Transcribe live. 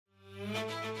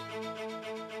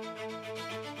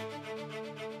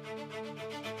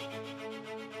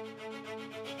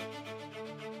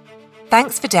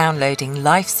Thanks for downloading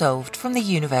Life Solved from the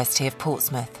University of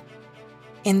Portsmouth.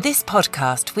 In this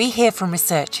podcast, we hear from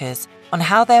researchers on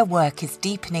how their work is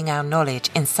deepening our knowledge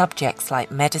in subjects like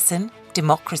medicine,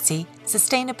 democracy,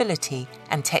 sustainability,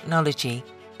 and technology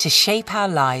to shape our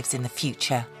lives in the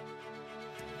future.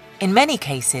 In many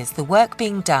cases, the work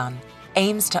being done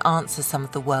aims to answer some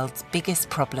of the world's biggest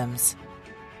problems.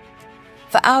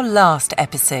 For our last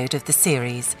episode of the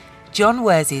series, John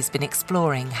Worsey's been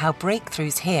exploring how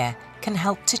breakthroughs here can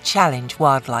help to challenge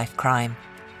wildlife crime.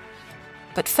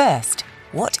 But first,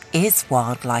 what is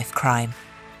wildlife crime?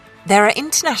 There are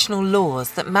international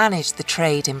laws that manage the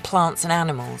trade in plants and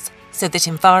animals so that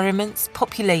environments,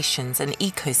 populations and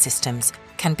ecosystems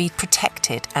can be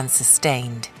protected and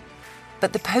sustained.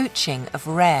 But the poaching of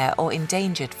rare or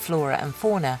endangered flora and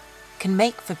fauna can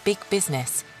make for big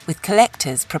business, with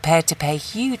collectors prepared to pay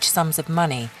huge sums of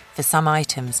money for some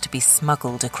items to be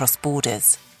smuggled across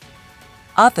borders.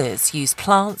 Others use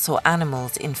plants or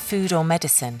animals in food or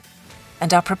medicine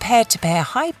and are prepared to pay a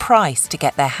high price to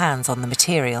get their hands on the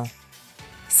material.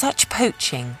 Such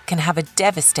poaching can have a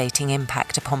devastating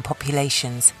impact upon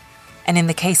populations, and in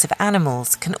the case of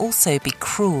animals can also be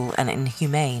cruel and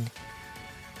inhumane.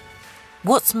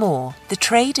 What's more, the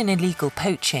trade in illegal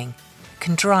poaching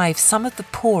can drive some of the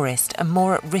poorest and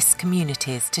more at-risk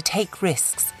communities to take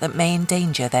risks that may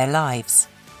endanger their lives.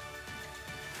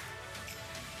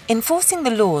 Enforcing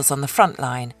the laws on the front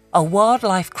line are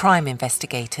wildlife crime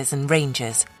investigators and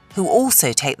rangers who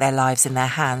also take their lives in their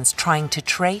hands trying to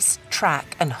trace,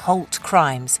 track and halt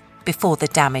crimes before the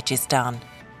damage is done.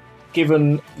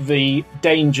 Given the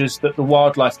dangers that the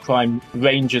wildlife crime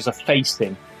rangers are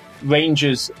facing,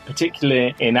 rangers,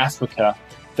 particularly in Africa,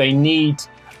 they need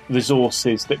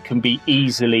resources that can be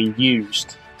easily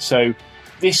used. So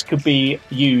this could be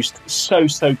used so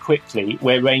quickly,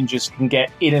 where rangers can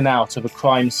get in and out of a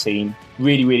crime scene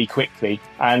really quickly.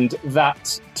 And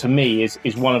that, to me, is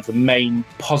one of the main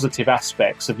positive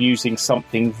aspects of using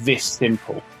something this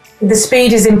simple. The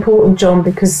speed is important, John,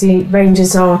 because the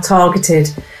rangers are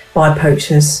targeted by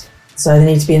poachers, so they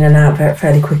need to be in and out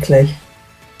fairly quickly.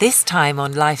 This time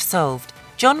on Life Solved,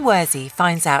 John Worsey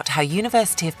finds out how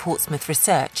University of Portsmouth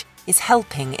research is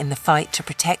helping in the fight to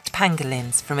protect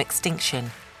pangolins from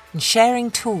extinction and sharing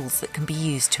tools that can be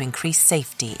used to increase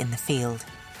safety in the field.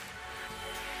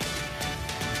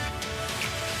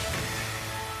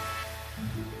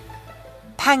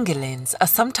 Pangolins are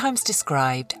sometimes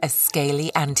described as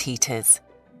scaly anteaters.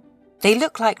 They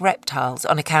look like reptiles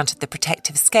on account of the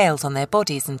protective scales on their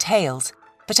bodies and tails,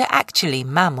 but are actually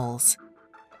mammals.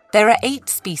 There are 8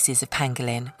 species of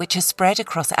pangolin which are spread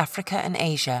across Africa and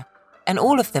Asia, and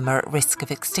all of them are at risk of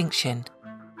extinction.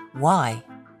 Why?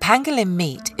 Pangolin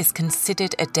meat is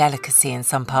considered a delicacy in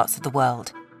some parts of the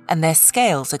world, and their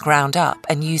scales are ground up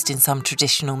and used in some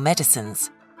traditional medicines.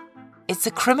 It's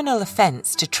a criminal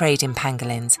offence to trade in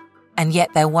pangolins, and yet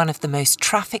they're one of the most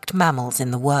trafficked mammals in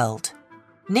the world.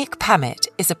 Nick Pammett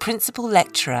is a principal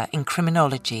lecturer in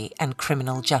criminology and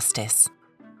criminal justice.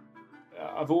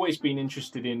 I've always been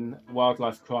interested in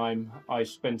wildlife crime. I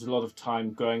spent a lot of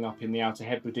time growing up in the Outer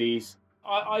Hebrides.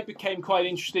 I became quite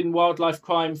interested in wildlife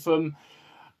crime from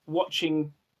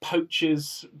watching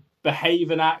poachers behave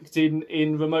and act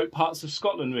in remote parts of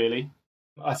Scotland, really.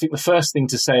 I think the first thing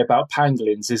to say about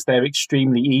pangolins is they're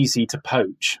extremely easy to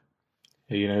poach.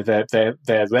 You know,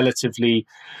 they're relatively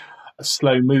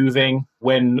slow moving.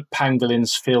 When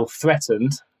pangolins feel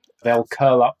threatened, they'll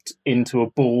curl up into a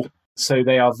ball. So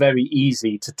they are very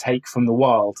easy to take from the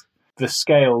wild. The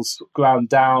scales ground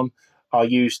down are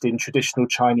used in traditional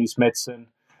Chinese medicine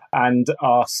and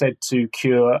are said to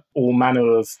cure all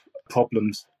manner of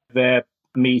problems. Their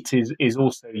meat is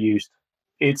also used.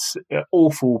 It's an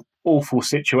awful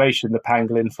situation the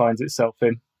pangolin finds itself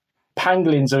in.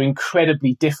 Pangolins are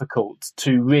incredibly difficult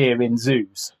to rear in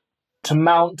zoos. To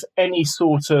mount any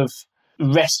sort of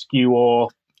rescue or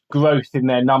growth in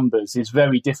their numbers is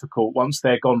very difficult once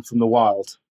they're gone from the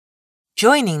wild.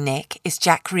 Joining Nick is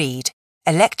Jack Reed,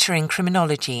 a lecturer in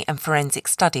criminology and forensic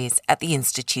studies at the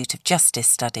Institute of Justice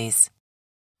Studies.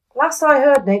 Last I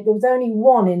heard, Nick, there was only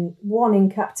one in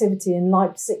captivity in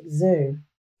Leipzig Zoo.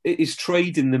 Is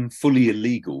trade in them fully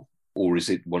illegal, or is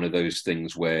it one of those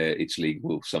things where it's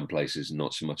legal some places and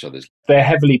not so much others? They're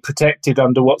heavily protected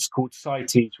under what's called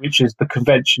CITES, which is the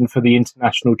Convention for the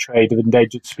International Trade of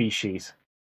Endangered Species.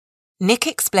 Nick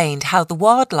explained how the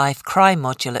wildlife crime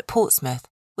module at Portsmouth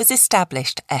was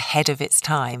established ahead of its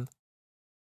time.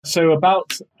 So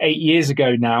about 8 years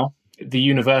ago now, the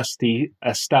university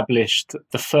established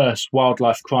the first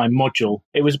wildlife crime module.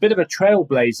 It was a bit of a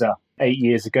trailblazer 8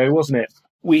 years ago, wasn't it?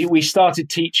 We started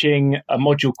teaching a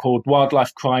module called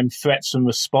Wildlife Crime Threats and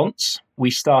Response. We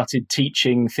started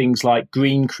teaching things like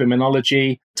green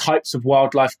criminology, types of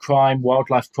wildlife crime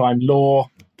law,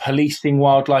 policing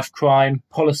wildlife crime,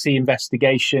 policy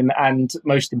investigation, and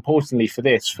most importantly for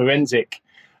this, forensic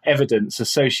evidence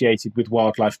associated with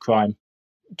wildlife crime.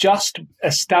 Just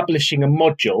establishing a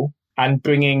module and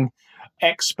bringing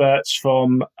experts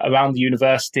from around the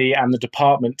university and the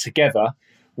department together,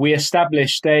 we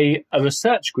established a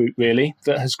research group, really,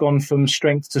 that has gone from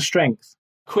strength to strength.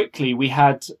 Quickly, we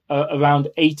had around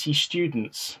 80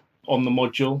 students on the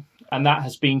module, and that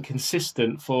has been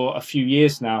consistent for a few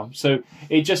years now. So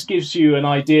it just gives you an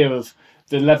idea of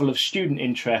the level of student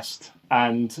interest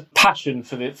and passion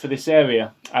for this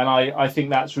area. And I think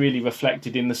that's really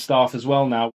reflected in the staff as well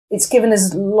now. It's given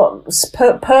us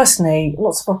personally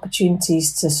lots of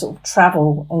opportunities to sort of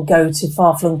travel and go to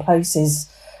far-flung places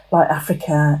like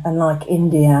Africa and like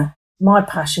India. My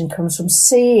passion comes from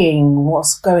seeing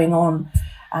what's going on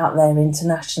out there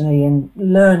internationally and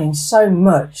learning so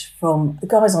much from the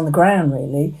guys on the ground,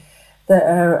 really, that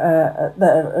are at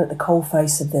the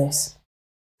coalface of this.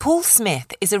 Paul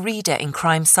Smith is a reader in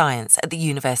crime science at the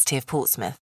University of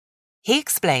Portsmouth. He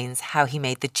explains how he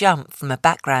made the jump from a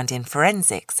background in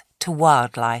forensics to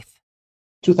wildlife.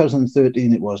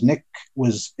 2013 it was. Nick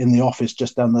was in the office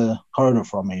just down the corridor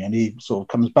from me, and he sort of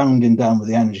comes bounding down with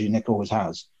the energy Nick always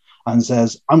has and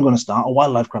says, I'm going to start a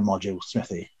wildlife crime module,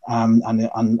 Smithy,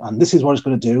 and this is what it's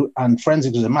going to do, and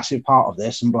forensics is a massive part of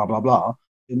this, and blah, blah, blah.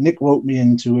 Nick wrote me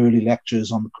into early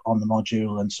lectures on the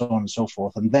module and so on and so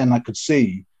forth, and then I could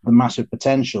see the massive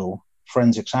potential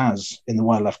forensics has in the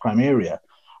wildlife crime area.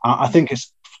 I think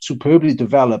it's superbly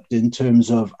developed in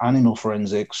terms of animal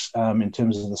forensics, in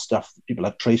terms of the stuff that people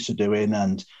like Trace are doing,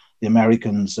 and the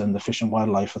Americans and the Fish and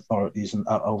Wildlife authorities and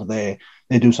over there.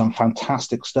 They do some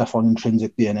fantastic stuff on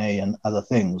intrinsic DNA and other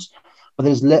things. But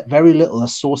there's very little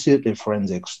associative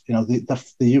forensics, the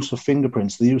use of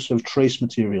fingerprints, the use of trace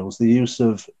materials, the use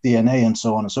of DNA and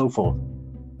so on and so forth.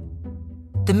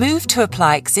 The move to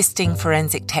apply existing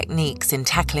forensic techniques in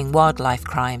tackling wildlife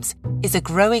crimes is a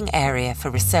growing area for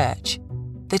research.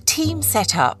 The team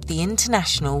set up the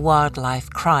International Wildlife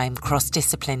Crime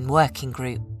Cross-Discipline Working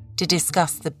Group to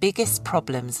discuss the biggest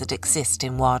problems that exist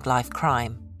in wildlife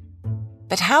crime.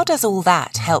 But how does all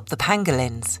that help the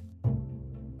pangolins?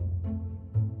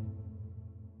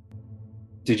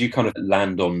 Did you kind of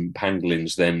land on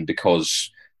pangolins then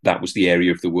because that was the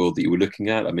area of the world that you were looking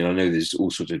at? I mean, I know there's all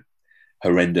sorts of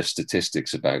horrendous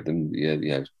statistics about them.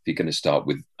 If you're going to start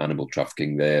with animal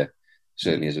trafficking there,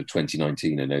 certainly as of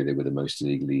 2019, I know they were the most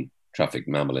illegally trafficked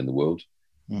mammal in the world.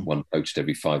 One poached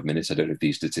every 5 minutes. I don't know if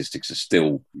these statistics are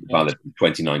still valid in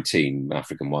 2019.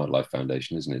 African Wildlife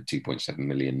Foundation, isn't it? 2.7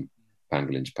 million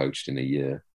pangolins poached in a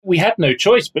year. We had no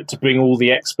choice but to bring all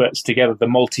the experts together, the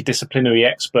multidisciplinary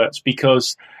experts,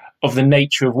 because of the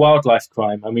nature of wildlife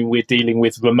crime. I mean, we're dealing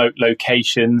with remote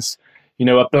locations.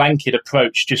 A blanket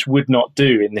approach just would not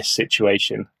do in this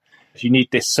situation. You need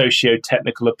this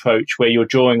socio-technical approach where you're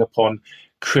drawing upon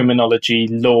criminology,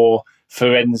 law,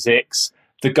 forensics,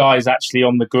 the guys actually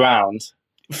on the ground.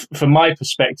 From my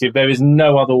perspective, there is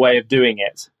no other way of doing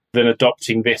it than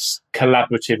adopting this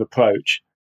collaborative approach.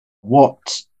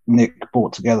 What Nick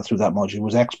brought together through that module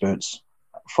was experts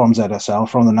from ZSL,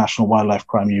 from the National Wildlife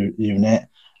Crime Unit,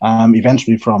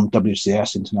 eventually from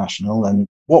WCS International. And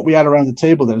what we had around the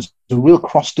table then is the real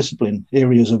cross-discipline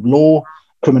areas of law,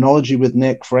 criminology with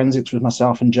Nick, forensics with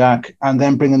myself and Jack, and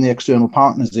then bringing the external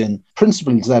partners in,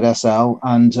 principally ZSL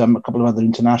and a couple of other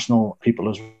international people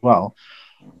as well,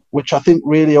 which I think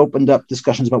really opened up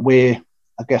discussions about where,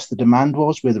 I guess, the demand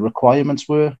was, where the requirements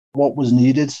were, what was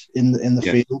needed in the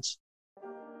fields.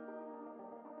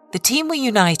 The team were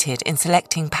united in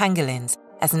selecting pangolins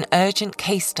as an urgent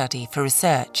case study for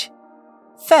research.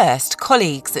 First,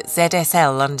 colleagues at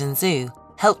ZSL London Zoo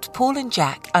helped Paul and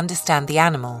Jack understand the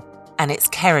animal and its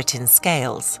keratin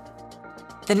scales.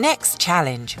 The next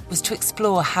challenge was to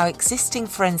explore how existing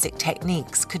forensic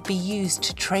techniques could be used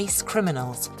to trace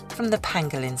criminals from the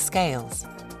pangolin scales.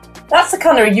 That's a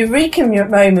kind of a eureka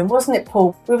moment, wasn't it,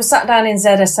 Paul? We were sat down in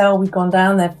ZSL, we'd gone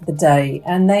down there for the day,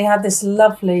 and they had this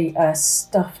lovely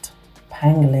stuffed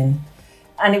pangolin.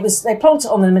 And they plonked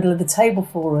it on the middle of the table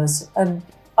for us. And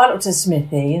I looked at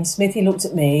Smithy, and Smithy looked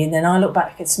at me, and then I looked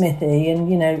back at Smithy,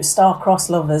 and, star-crossed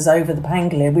lovers over the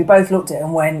pangolin. We both looked at it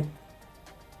and went,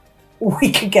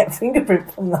 we could get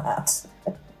fingerprint from that.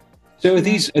 So are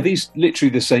these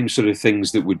literally the same sort of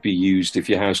things that would be used if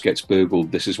your house gets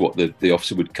burgled? This is what the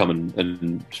officer would come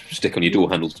and stick on your door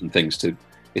handles and things to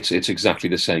It's exactly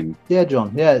the same. Yeah,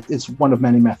 John. Yeah, it's one of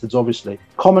many methods, obviously.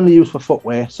 Commonly used for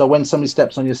footwear. So when somebody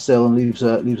steps on your sill and leaves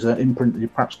an imprint that you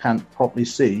perhaps can't properly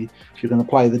see, you can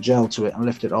apply the gel to it and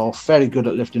lift it off. Very good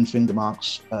at lifting finger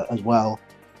marks as well.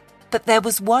 But there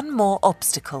was one more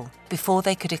obstacle before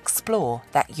they could explore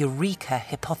that Eureka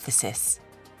hypothesis.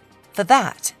 For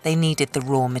that, they needed the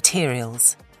raw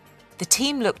materials. The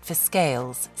team looked for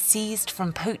scales seized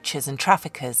from poachers and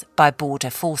traffickers by border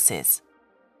forces.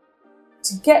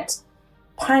 To get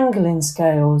pangolin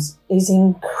scales is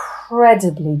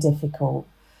incredibly difficult.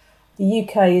 The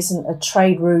UK isn't a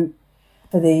trade route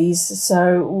for these,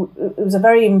 so it was a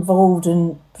very involved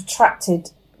and protracted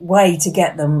way to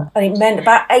get them. And it meant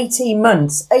about 18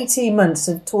 months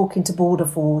of talking to Border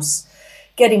Force,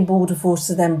 getting Border Force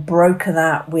to then broker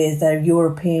that with their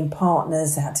European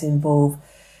partners. They had to involve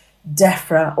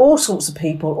DEFRA, all sorts of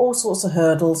people, all sorts of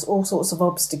hurdles, all sorts of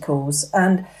obstacles.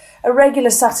 And a regular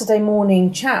Saturday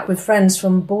morning chat with friends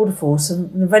from Border Force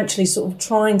and eventually sort of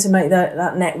trying to make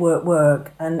that network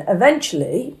work. And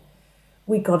eventually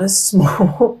we got a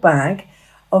small bag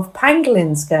of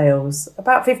pangolin scales,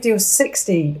 about 50 or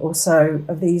 60 or so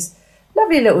of these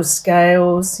lovely little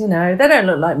scales. You know, they don't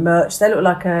look like merch. They look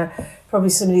like probably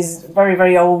somebody's very,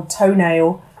 very old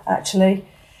toenail, actually.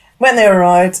 When they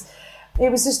arrived, it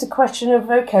was just a question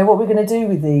of, okay, what are we going to do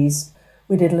with these?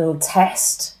 We did a little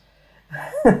test.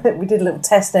 We did a little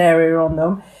test area on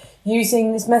them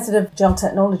using this method of gel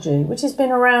technology, which has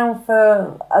been around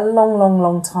for a long, long,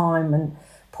 long time. And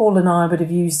Paul and I would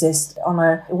have used this on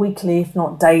a weekly, if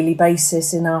not daily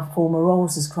basis in our former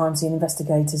roles as crime scene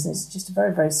investigators. And it's just a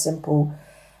very, very simple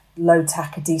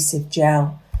low-tack adhesive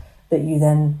gel that you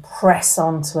then press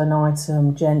onto an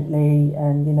item gently,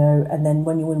 and and then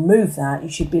when you remove that, you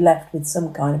should be left with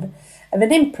some kind of an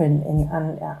imprint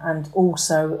and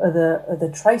also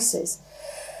other traces.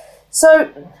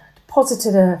 So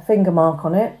deposited a finger mark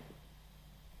on it,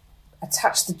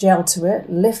 attached the gel to it,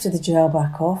 lifted the gel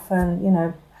back off,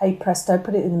 and hey presto,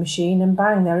 put it in the machine, and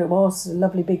bang, there it was, a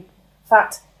lovely big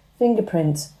fat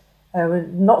fingerprint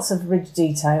with lots of ridge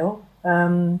detail.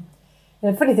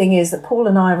 The funny thing is that Paul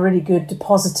and I are really good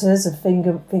depositors of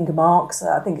finger marks.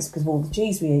 I think it's because of all the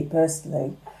cheese we eat,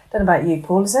 personally. Don't know about you,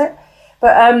 Paul, is it?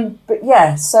 But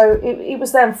yeah, so it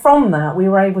was then from that we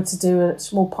were able to do a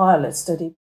small pilot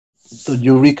study. The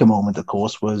Eureka moment, of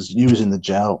course, was using the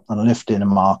gel and lifting a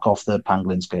mark off the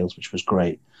pangolin scales, which was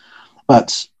great.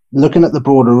 But looking at the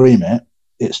broader remit,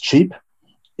 it's cheap,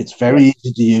 it's very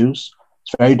easy to use,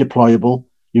 it's very deployable.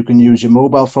 You can use your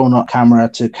mobile phone or camera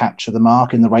to capture the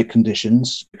mark in the right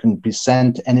conditions. It can be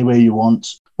sent anywhere you want.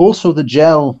 Also, the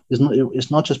gel is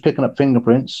not just picking up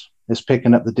fingerprints, it's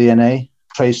picking up the DNA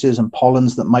traces and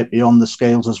pollens that might be on the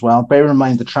scales as well. Bear in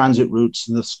mind the transit routes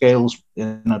and the scales,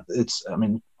 I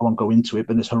won't go into it,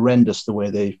 but it's horrendous the way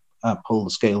they pull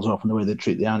the scales off and the way they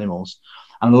treat the animals.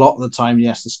 And a lot of the time,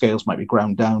 yes, the scales might be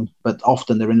ground down, but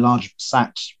often they're in large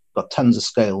sacks, got tons of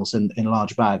scales in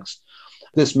large bags.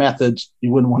 This method, you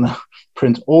wouldn't want to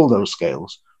print all those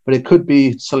scales, but it could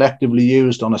be selectively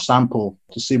used on a sample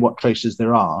to see what traces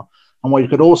there are. And what you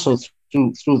could also,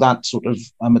 through that sort of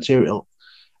material,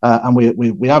 and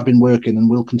we have been working and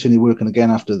will continue working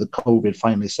again after the COVID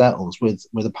finally settles with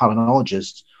a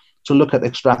palynologist to look at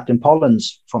extracting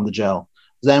pollens from the gel.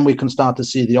 Then we can start to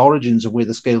see the origins of where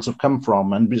the scales have come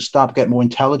from, and we start to get more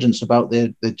intelligence about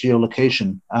their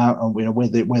geolocation and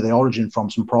where they origin from,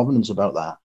 some provenance about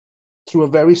that. Through a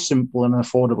very simple and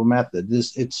affordable method,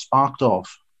 it sparked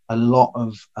off a lot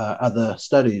of other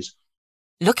studies.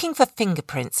 Looking for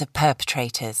fingerprints of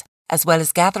perpetrators, as well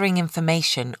as gathering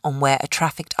information on where a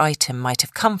trafficked item might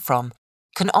have come from,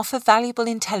 can offer valuable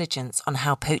intelligence on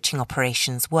how poaching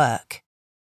operations work.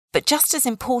 But just as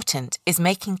important is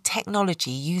making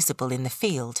technology usable in the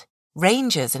field.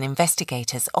 Rangers and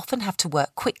investigators often have to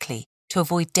work quickly to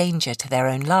avoid danger to their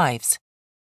own lives.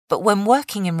 But when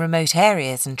working in remote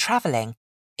areas and travelling,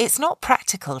 it's not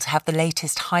practical to have the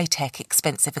latest high-tech,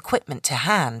 expensive equipment to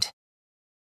hand.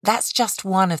 That's just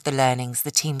one of the learnings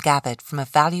the team gathered from a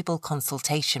valuable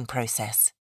consultation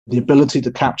process. The ability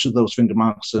to capture those finger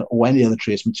marks or any other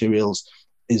trace materials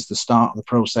is the start of the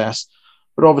process.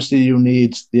 But obviously you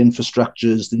need the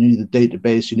infrastructures, you need the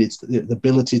database, you need the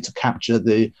ability to capture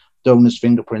the donor's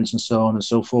fingerprints and so on and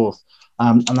so forth.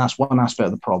 And that's one aspect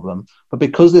of the problem. But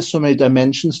because there's so many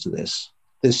dimensions to this,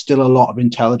 there's still a lot of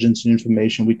intelligence and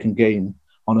information we can gain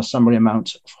on a summary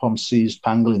amount from seized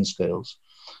pangolin scales.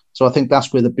 So I think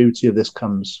that's where the beauty of this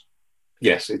comes.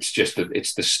 Yes, it's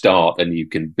the start, and you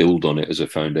can build on it as a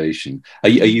foundation. Are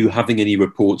you having any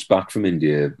reports back from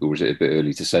India, or is it a bit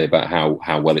early to say about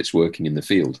how well it's working in the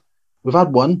field? We've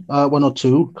had one or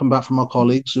two come back from our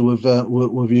colleagues who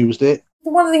have used it.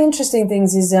 One of the interesting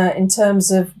things is in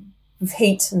terms of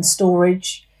heat and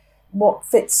storage, what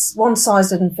fits, one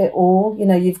size doesn't fit all. You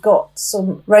know, you've got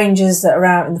some rangers that are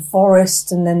out in the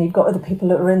forest, and then you've got other people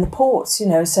that are in the ports, you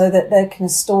know, so that they can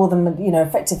store them, you know,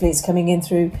 effectively it's coming in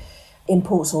through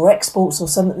imports or exports or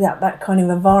something, that kind of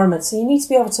environment. So you need to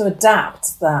be able to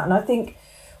adapt that. And I think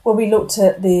when we looked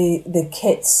at the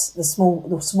kits, the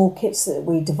small kits that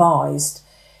we devised,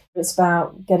 it's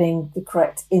about getting the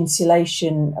correct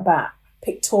insulation, about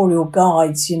pictorial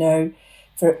guides, you know,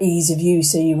 for ease of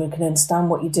use so you can understand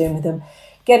what you're doing with them.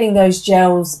 Getting those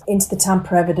gels into the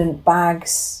tamper-evident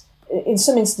bags. In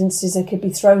some instances, they could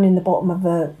be thrown in the bottom of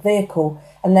a vehicle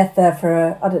and left there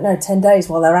for, 10 days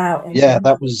while they're out. Yeah,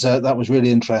 that was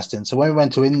really interesting. So when we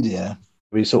went to India,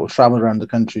 we sort of travelled around the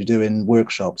country doing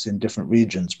workshops in different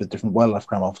regions with different wildlife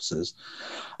crime officers.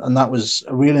 And that was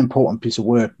a really important piece of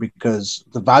work because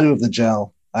the value of the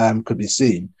gel could be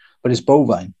seen, but it's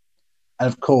bovine.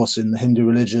 And of course, in the Hindu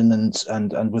religion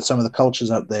and with some of the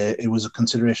cultures out there, it was a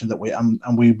consideration that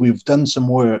we've done some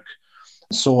work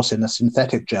sourcing a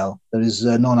synthetic gel that is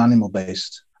non-animal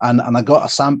based. And I got a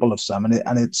sample of some,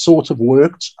 and it sort of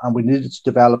worked, and we needed to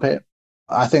develop it.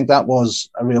 I think that was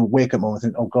a real wake-up moment. I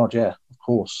think, oh God, yeah, of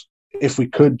course. If we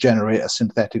could generate a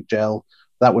synthetic gel,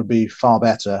 that would be far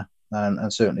better,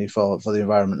 and certainly for the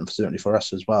environment and certainly for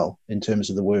us as well, in terms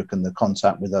of the work and the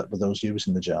contact with those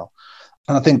using the gel.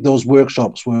 And I think those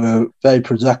workshops were very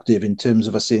productive in terms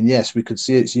of us saying, yes, we could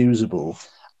see it's usable,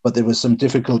 but there were some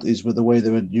difficulties with the way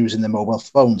they were using their mobile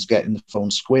phones, getting the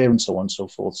phone square and so on and so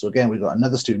forth. So again, we got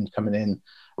another student coming in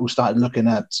who started looking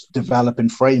at developing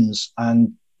frames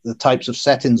and the types of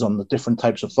settings on the different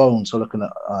types of phones. So looking at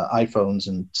iPhones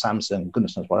and Samsung,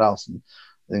 goodness knows what else. And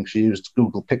I think she used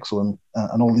Google Pixel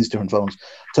and all these different phones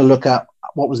to look at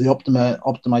what was the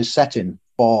optimized setting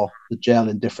for the gel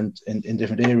in different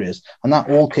areas. And that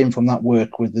all came from that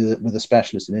work with the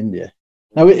specialist in India.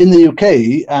 Now, in the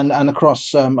UK and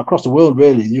across the world,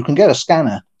 really, you can get a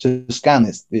scanner to scan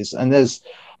this, and there's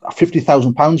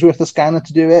 £50,000 worth of scanner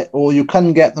to do it, or you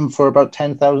can get them for about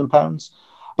 £10,000.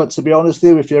 But to be honest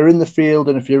with you, if you're in the field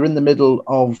and if you're in the middle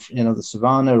of, you know, the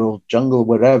savannah or jungle,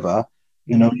 wherever,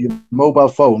 you know, your mobile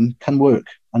phone can work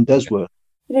and does work.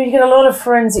 You know, you get a lot of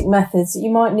forensic methods that you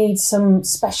might need some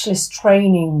specialist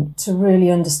training to really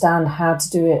understand how to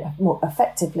do it more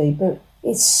effectively, but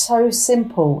it's so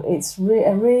simple. It's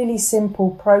a really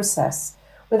simple process.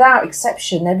 Without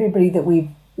exception, everybody that we've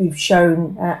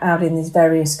shown out in these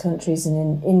various countries and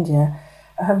in India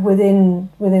have within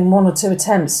one or two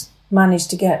attempts managed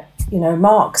to get, you know,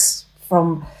 marks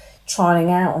from trialling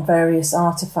out on various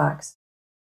artefacts.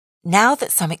 Now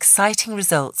that some exciting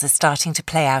results are starting to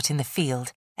play out in the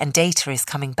field and data is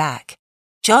coming back,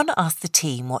 John asked the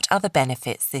team what other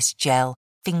benefits this gel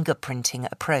fingerprinting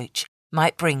approach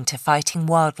might bring to fighting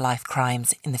wildlife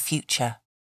crimes in the future.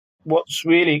 What's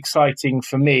really exciting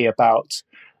for me about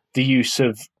the use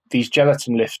of these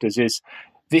gelatin lifters is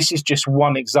this is just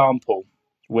one example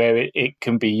where it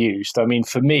can be used. I mean,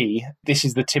 for me, this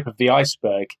is the tip of the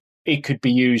iceberg. It could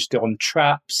be used on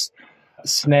traps,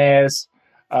 snares,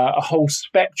 a whole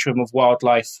spectrum of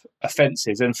wildlife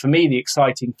offences. And for me, the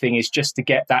exciting thing is just to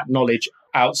get that knowledge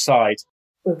outside.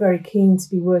 We're very keen to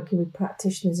be working with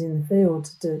practitioners in the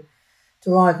field to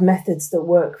derive methods that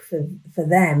work for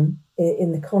them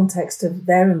in the context of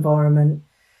their environment.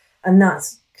 And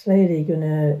that's clearly going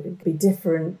to be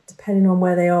different depending on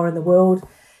where they are in the world,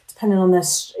 depending on their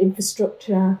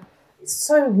infrastructure. It's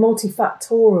so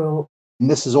multifactorial. And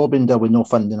this has all been done with no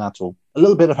funding at all. A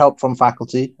little bit of help from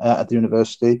faculty at the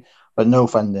university, but no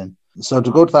funding. So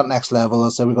to go to that next level, I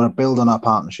say we've got to build on our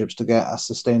partnerships to get a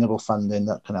sustainable funding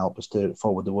that can help us to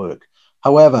forward the work.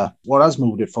 However, what has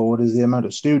moved it forward is the amount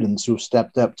of students who've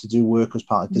stepped up to do work as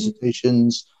part of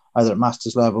dissertations, either at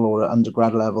master's level or at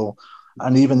undergrad level,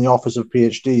 and even the offers of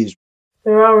PhDs.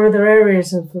 There are other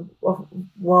areas of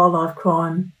wildlife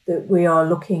crime that we are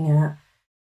looking at.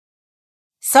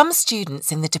 Some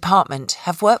students in the department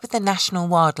have worked with the National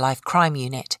Wildlife Crime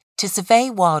Unit to survey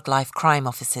wildlife crime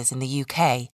officers in the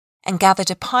UK and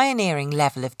gathered a pioneering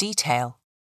level of detail.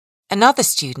 Another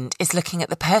student is looking at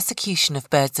the persecution of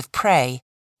birds of prey,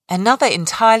 another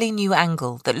entirely new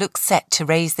angle that looks set to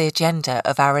raise the agenda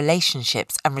of our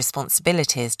relationships and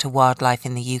responsibilities to wildlife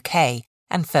in the UK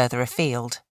and further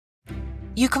afield.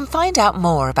 You can find out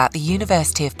more about the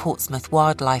University of Portsmouth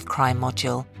Wildlife Crime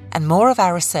module and more of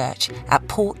our research at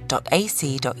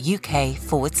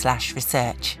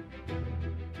port.ac.uk/research.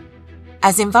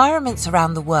 As environments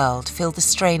around the world feel the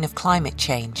strain of climate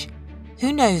change,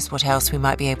 Who knows what else we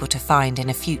might be able to find in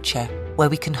a future where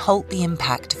we can halt the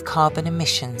impact of carbon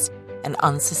emissions and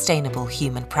unsustainable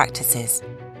human practices.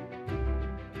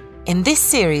 In this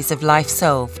series of Life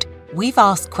Solved, we've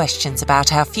asked questions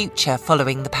about our future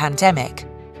following the pandemic,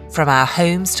 from our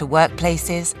homes to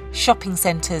workplaces, shopping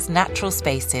centres, natural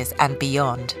spaces and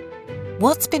beyond.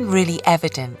 What's been really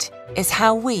evident is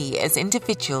how we as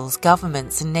individuals,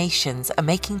 governments and nations are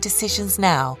making decisions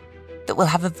now that will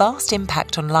have a vast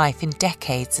impact on life in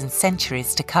decades and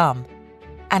centuries to come.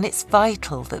 And it's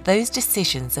vital that those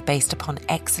decisions are based upon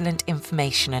excellent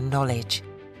information and knowledge,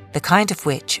 the kind of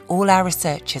which all our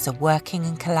researchers are working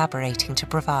and collaborating to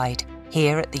provide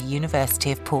here at the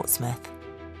University of Portsmouth.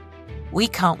 We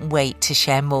can't wait to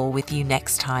share more with you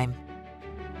next time.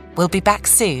 We'll be back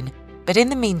soon, but in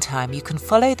the meantime you can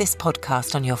follow this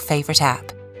podcast on your favourite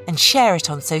app and share it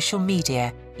on social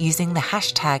media using the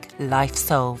hashtag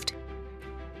LifeSolved.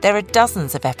 There are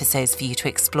dozens of episodes for you to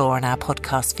explore on our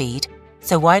podcast feed,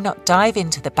 so why not dive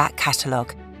into the back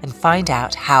catalogue and find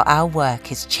out how our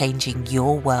work is changing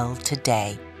your world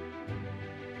today.